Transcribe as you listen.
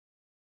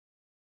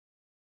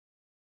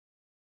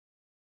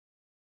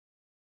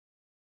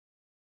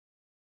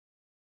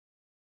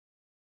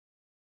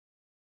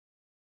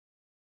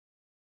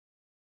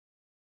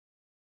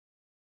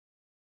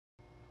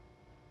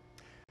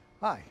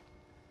Hi,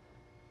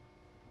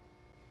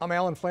 I'm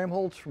Alan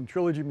Flamholtz from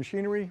Trilogy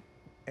Machinery,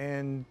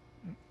 and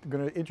I'm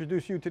going to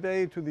introduce you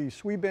today to the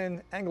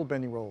SweBend Angle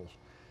Bending Rolls.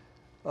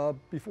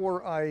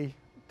 Before I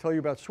tell you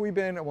about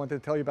SweBend, I wanted to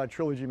tell you about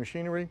Trilogy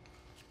Machinery.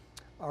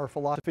 Our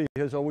philosophy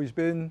has always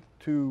been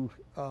to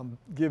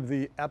give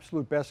the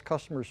absolute best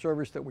customer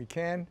service that we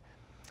can.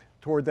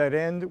 Toward that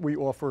end, we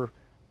offer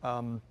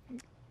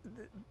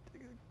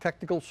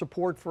technical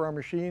support for our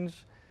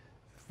machines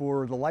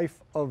for the life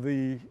of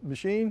the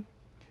machine.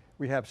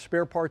 We have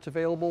spare parts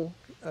available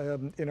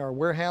in our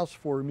warehouse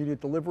for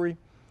immediate delivery.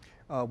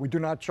 We do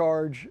not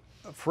charge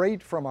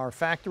freight from our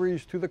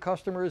factories to the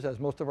customers as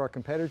most of our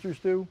competitors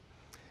do.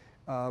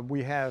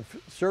 We have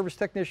service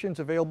technicians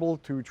available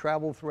to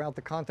travel throughout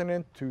the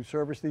continent to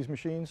service these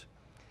machines.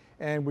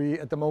 And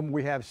at the moment,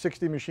 we have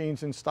 60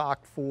 machines in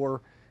stock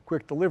for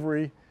quick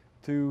delivery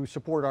to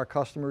support our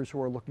customers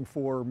who are looking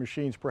for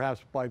machines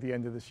perhaps by the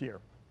end of this year.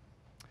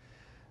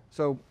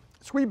 So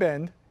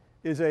SweBend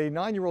is a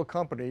 9-year-old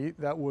company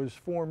that was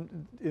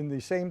formed in the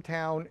same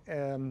town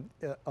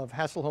of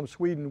Hässleholm,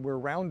 Sweden, where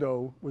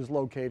Roundo was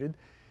located,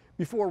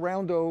 before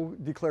Roundo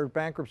declared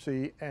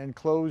bankruptcy and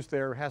closed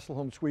their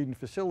Hässleholm, Sweden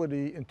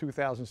facility in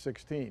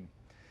 2016.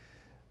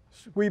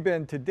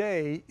 SweBend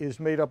today is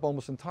made up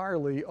almost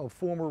entirely of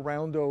former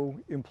Roundo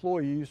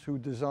employees who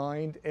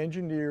designed,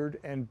 engineered,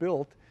 and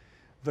built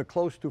the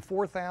close to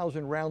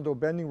 4,000 Roundo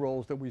bending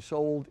rolls that we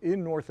sold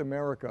in North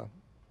America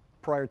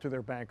prior to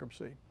their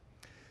bankruptcy.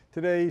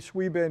 Today,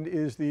 SweBend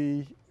is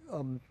the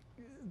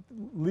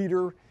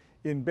leader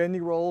in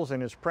bending rolls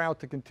and is proud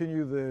to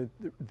continue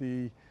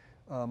the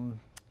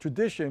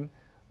tradition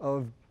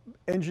of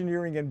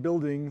engineering and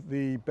building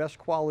the best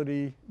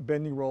quality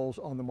bending rolls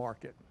on the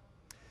market.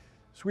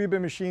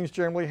 SweBend machines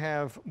generally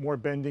have more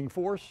bending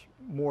force,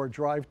 more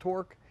drive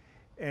torque,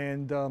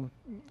 and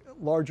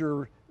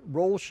larger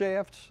roll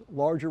shafts,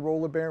 larger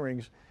roller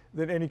bearings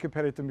than any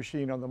competitive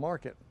machine on the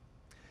market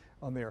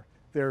on there.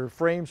 Their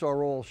frames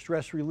are all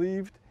stress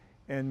relieved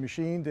and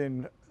machined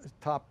in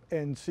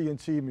top-end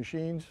CNC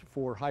machines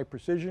for high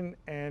precision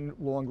and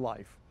long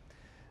life.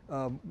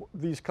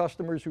 These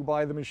customers who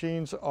buy the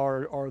machines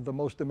are the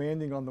most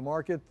demanding on the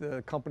market.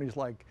 Companies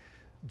like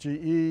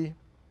GE,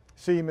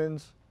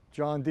 Siemens,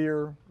 John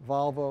Deere,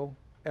 Volvo,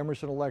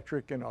 Emerson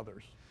Electric, and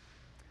others.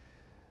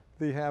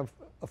 They have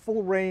a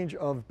full range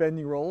of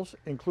bending rolls,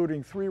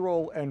 including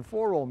 3-roll and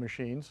 4-roll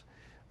machines.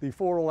 The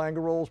 4-roll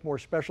angle rolls, more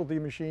specialty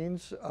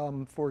machines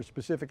for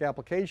specific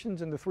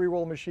applications, and the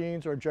 3-roll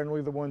machines are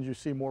generally the ones you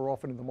see more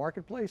often in the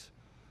marketplace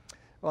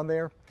on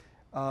there.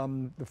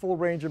 The full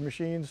range of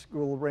machines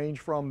will range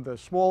from the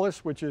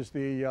smallest, which is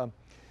the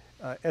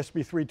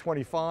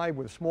SB325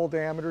 with small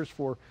diameters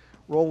for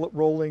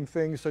rolling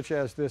things such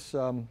as this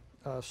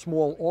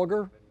small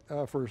auger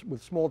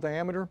with small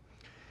diameter,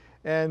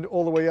 and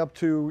all the way up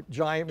to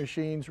giant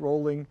machines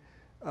rolling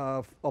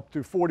up to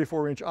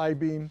 44-inch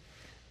I-beam,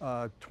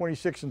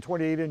 26 and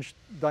 28-inch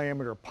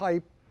diameter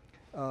pipe,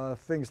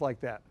 things like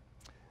that.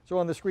 So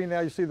on the screen now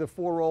you see the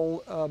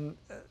 4-roll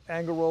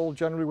angle roll,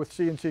 generally with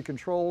CNC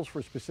controls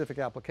for specific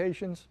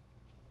applications.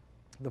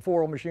 The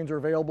 4-roll machines are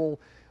available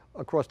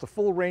across the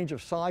full range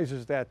of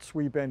sizes that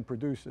SweBend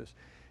produces.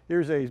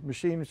 Here's a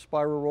machine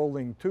spiral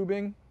rolling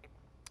tubing.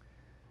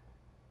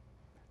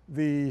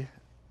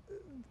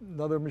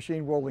 Another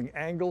machine rolling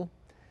angle.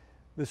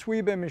 The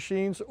SweBend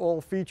machines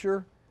all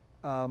feature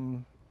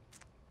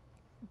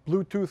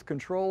Bluetooth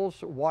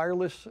controls,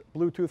 wireless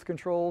Bluetooth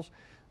controls,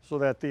 so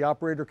that the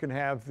operator can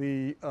have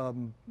the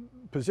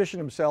position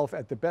himself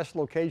at the best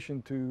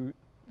location to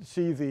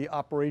see the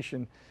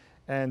operation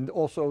and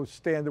also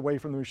stand away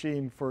from the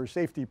machine for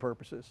safety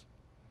purposes.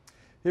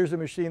 Here's a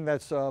machine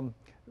that's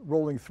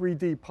rolling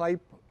 3D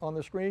pipe on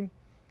the screen.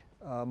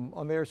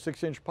 On there,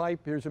 6-inch pipe.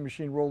 Here's a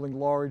machine rolling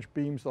large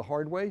beams the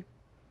hard way.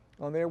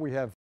 On there we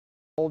have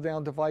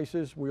hold-down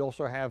devices. We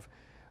also have,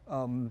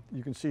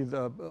 you can see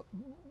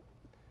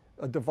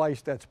a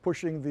device that's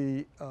pushing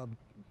the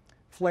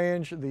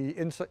flange, the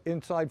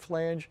inside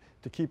flange,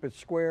 to keep it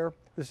square.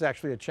 This is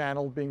actually a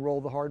channel being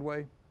rolled the hard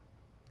way.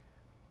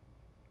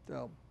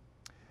 So,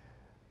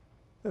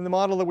 and the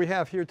model that we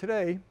have here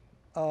today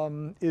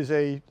is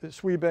a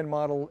SweBend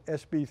model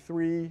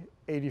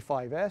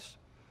SB385S.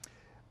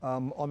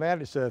 On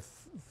that, it's a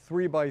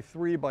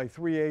 3x3 by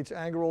 3/8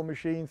 angle roll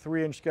machine,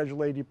 3-inch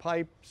Schedule 80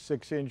 pipe,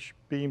 6-inch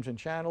beams and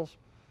channels.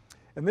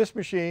 And this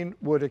machine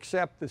would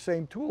accept the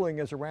same tooling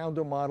as a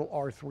Roundo model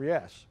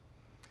R3S.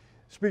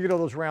 Speaking of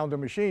those Roundo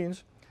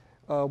machines,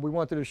 we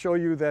wanted to show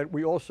you that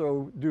we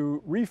also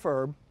do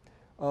refurb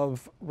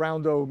of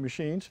Roundo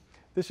machines.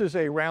 This is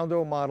a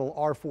Roundo model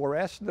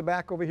R4S in the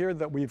back over here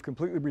that we've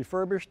completely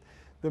refurbished.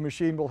 The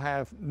machine will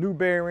have new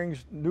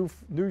bearings,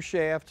 new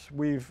shafts.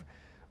 We've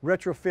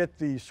retrofit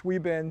the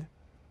SweBend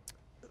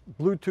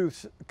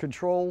Bluetooth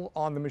control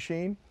on the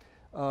machine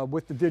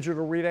with the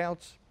digital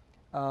readouts.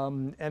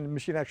 And the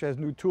machine actually has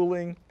new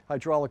tooling,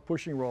 hydraulic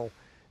pushing roll.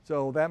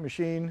 So that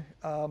machine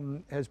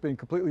has been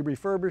completely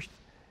refurbished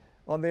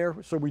on there.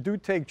 So we do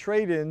take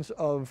trade-ins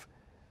of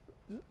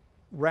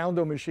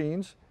Roundo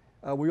machines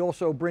We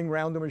also bring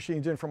rounder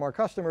machines in from our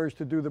customers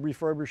to do the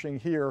refurbishing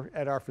here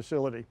at our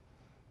facility.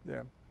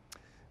 Yeah.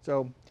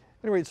 So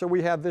anyway, so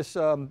we have this,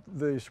 the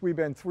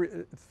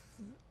SweBend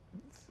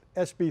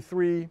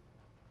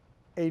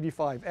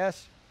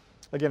SB385S.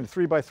 Again, a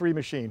 3x3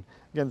 machine.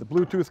 Again, the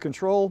Bluetooth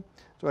control,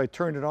 so I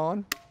turn it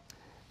on.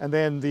 And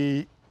then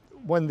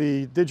when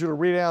the digital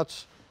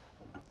readouts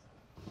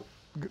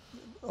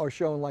are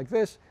shown like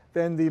this,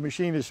 then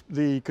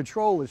the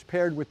control is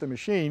paired with the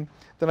machine,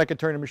 then I can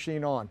turn the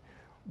machine on.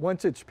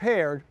 Once it's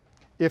paired,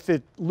 if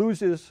it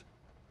loses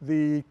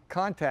the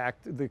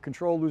contact, the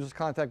control loses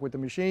contact with the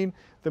machine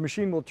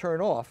will turn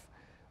off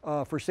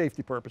for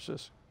safety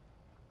purposes.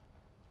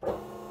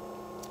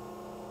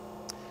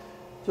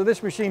 So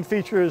this machine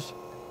features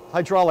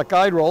hydraulic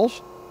guide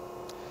rolls.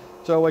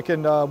 So I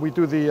can, we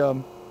do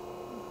the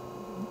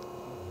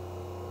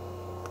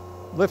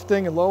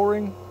lifting and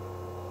lowering.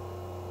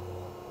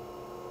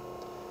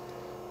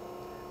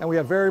 And we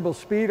have variable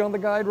speed on the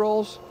guide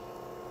rolls.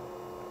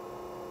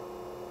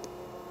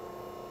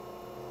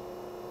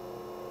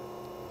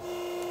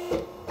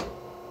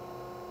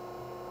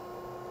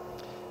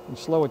 And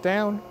slow it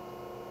down,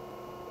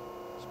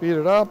 speed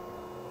it up.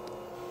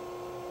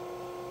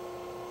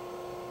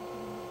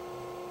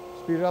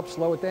 Speed it up,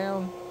 slow it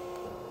down.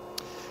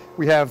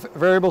 We have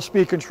variable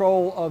speed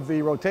control of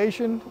the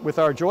rotation with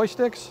our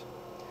joysticks.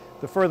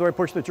 The further I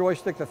push the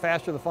joystick, the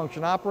faster the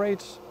function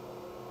operates.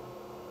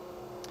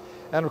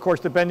 And of course,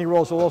 the bending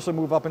rolls will also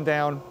move up and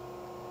down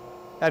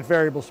at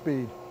variable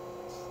speed.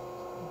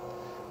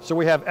 So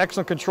we have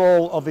excellent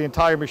control of the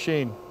entire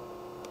machine.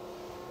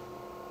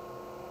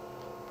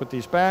 Put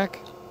these back.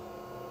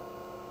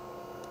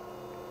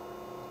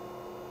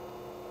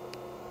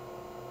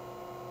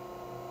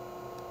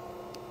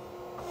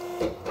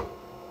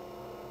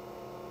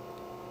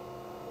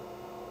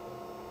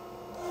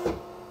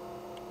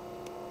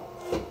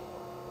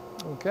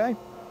 Okay.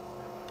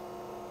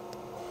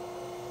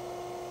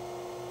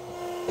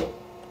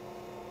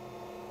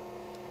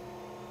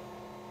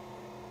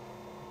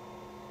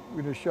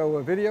 We're going to show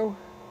a video.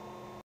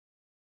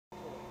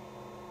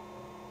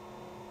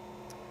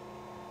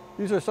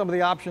 These are some of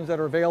the options that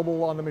are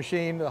available on the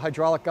machine, the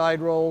hydraulic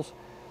guide rolls,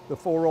 the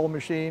full roll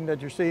machine that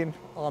you're seeing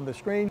on the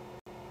screen.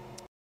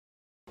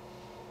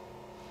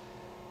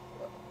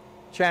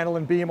 Channel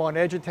and beam on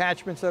edge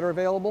attachments that are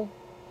available.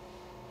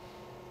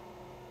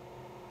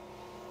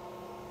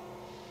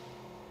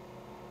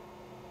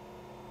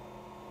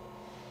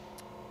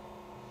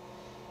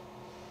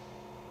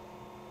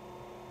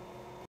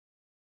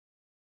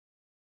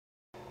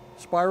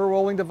 Spiral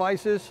rolling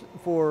devices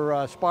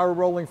for spiral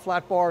rolling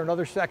flat bar and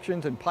other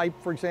sections and pipe,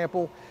 for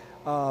example,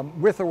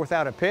 with or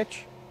without a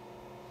pitch.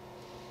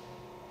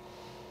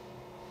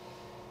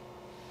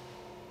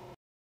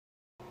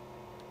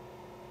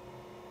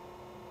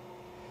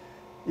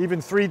 Even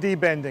 3D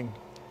bending.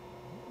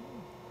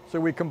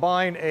 So we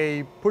combine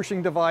a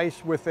pushing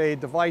device with a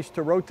device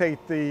to rotate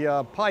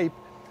the pipe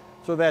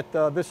so that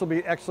this will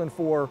be excellent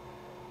for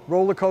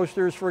roller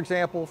coasters, for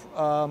example,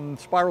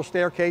 spiral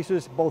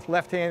staircases, both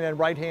left-hand and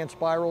right-hand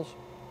spirals.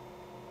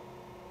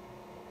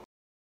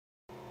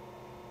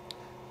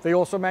 They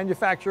also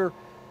manufacture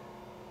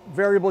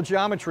variable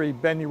geometry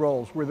bending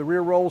rolls, where the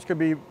rear rolls can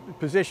be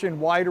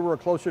positioned wider or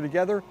closer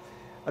together.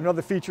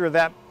 Another feature of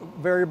that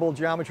variable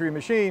geometry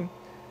machine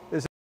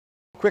is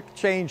quick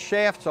change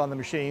shafts on the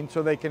machine,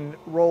 so they can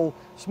roll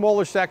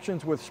smaller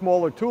sections with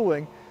smaller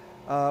tooling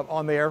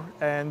on there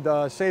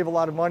and save a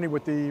lot of money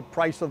with the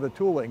price of the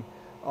tooling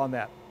on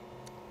that.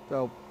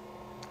 So,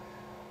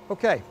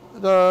 okay,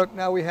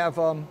 now we have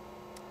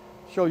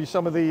show you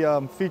some of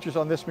the features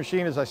on this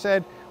machine. As I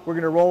said, we're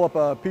going to roll up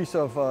a piece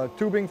of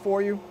tubing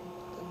for you.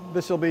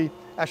 This will be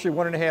actually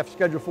 1.5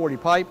 Schedule 40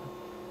 pipe.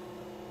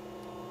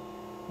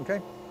 Okay.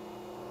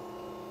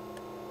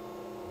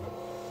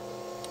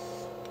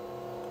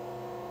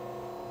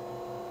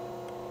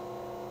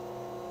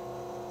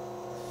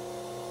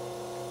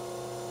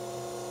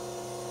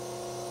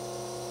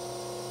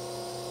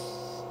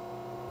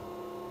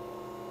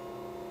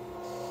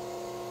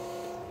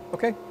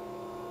 Okay.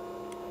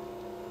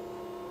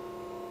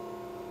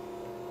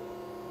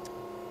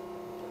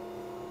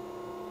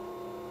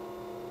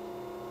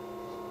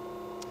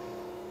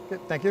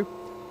 Okay, thank you.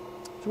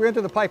 So we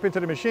enter the pipe into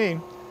the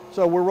machine.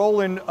 So we're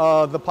rolling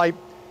the pipe,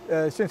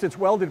 since it's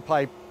welded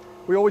pipe,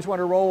 we always want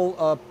to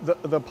roll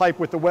the pipe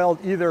with the weld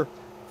either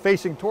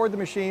facing toward the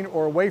machine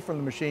or away from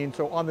the machine,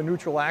 so on the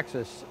neutral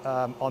axis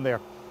on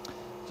there.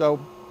 So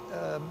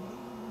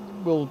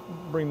we'll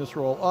bring this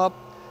roll up,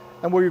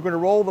 and we're going to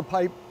roll the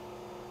pipe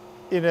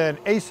in an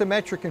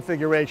asymmetric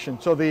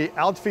configuration. So the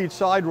outfeed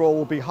side roll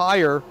will be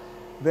higher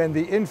than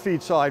the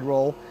infeed side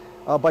roll.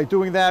 By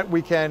doing that,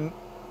 we can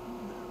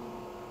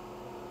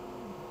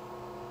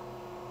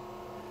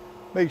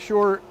make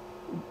sure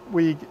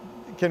we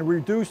can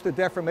reduce the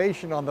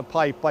deformation on the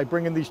pipe by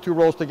bringing these two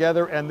rolls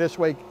together, and this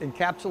way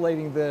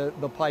encapsulating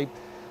the pipe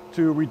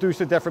to reduce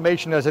the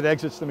deformation as it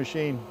exits the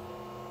machine.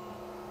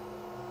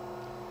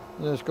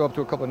 Let's go up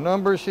to a couple of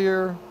numbers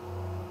here.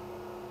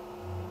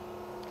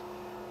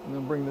 And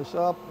then bring this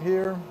up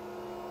here.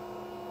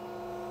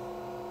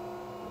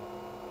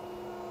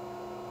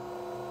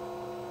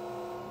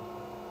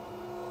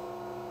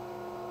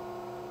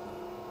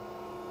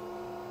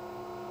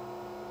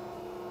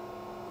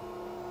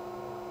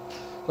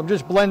 I'm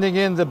just blending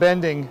in the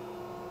bending.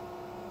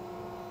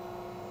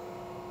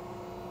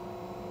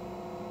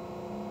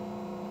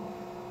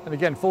 And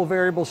again, full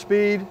variable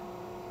speed.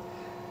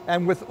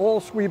 And with all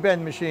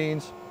SweBend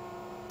machines,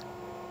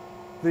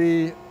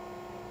 we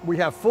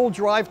have full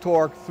drive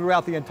torque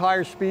throughout the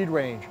entire speed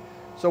range.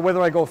 So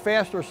whether I go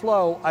fast or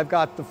slow, I've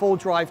got the full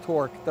drive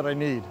torque that I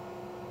need.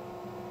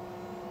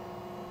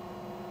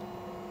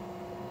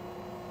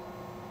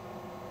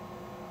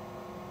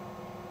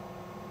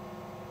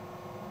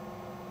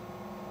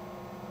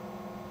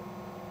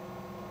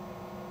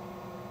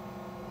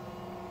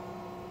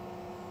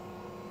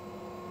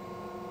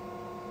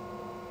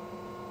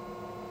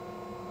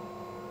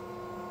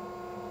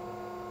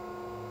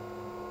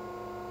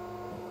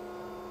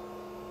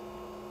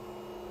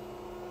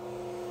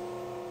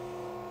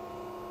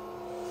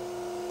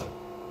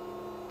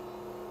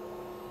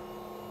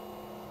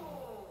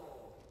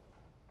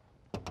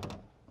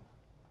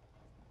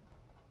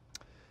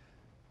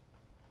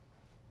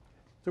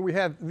 So we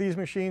have, these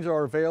machines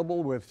are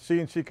available with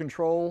CNC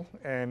control,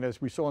 and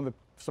as we saw in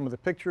some of the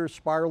pictures,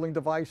 spiraling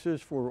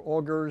devices for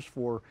augers,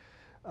 for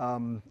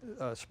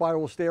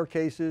spiral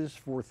staircases,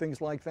 for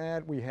things like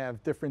that. We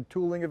have different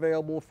tooling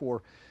available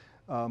for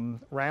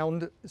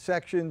round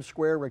sections,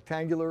 square,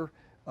 rectangular,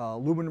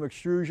 aluminum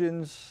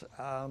extrusions,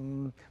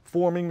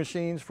 forming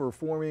machines for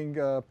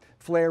forming,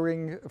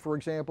 flaring, for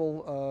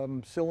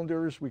example,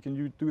 cylinders. We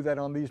can do that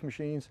on these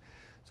machines.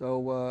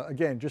 So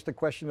again, just a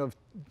question of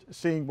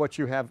seeing what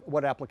you have,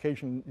 what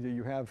application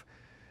you have,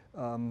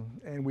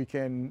 and we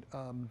can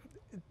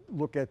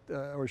look at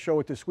or show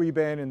it to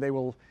SweBend, and they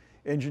will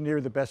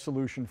engineer the best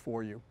solution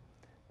for you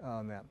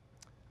on that.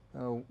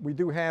 We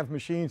do have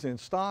machines in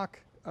stock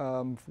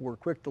for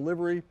quick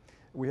delivery.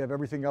 We have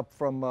everything up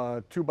from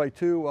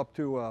 2x2 up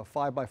to a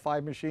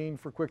 5x5 machine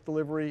for quick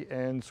delivery,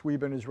 and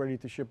SweBend is ready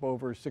to ship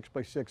over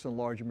 6x6 and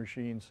larger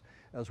machines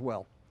as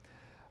well.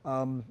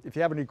 If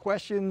you have any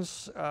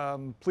questions,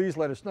 please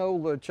let us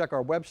know. Check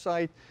our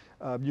website.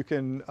 You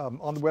can,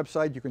 on the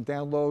website, you can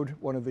download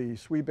one of the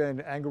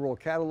SweBend Angle Roll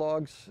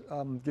catalogs,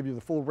 give you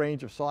the full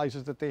range of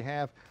sizes that they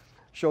have,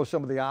 show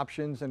some of the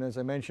options, and as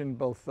I mentioned,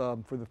 both for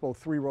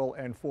both 3-roll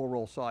and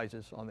 4-roll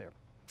sizes on there.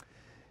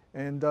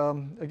 And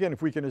again,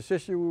 if we can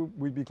assist you,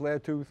 we'd be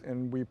glad to,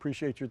 and we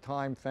appreciate your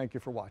time. Thank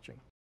you for watching.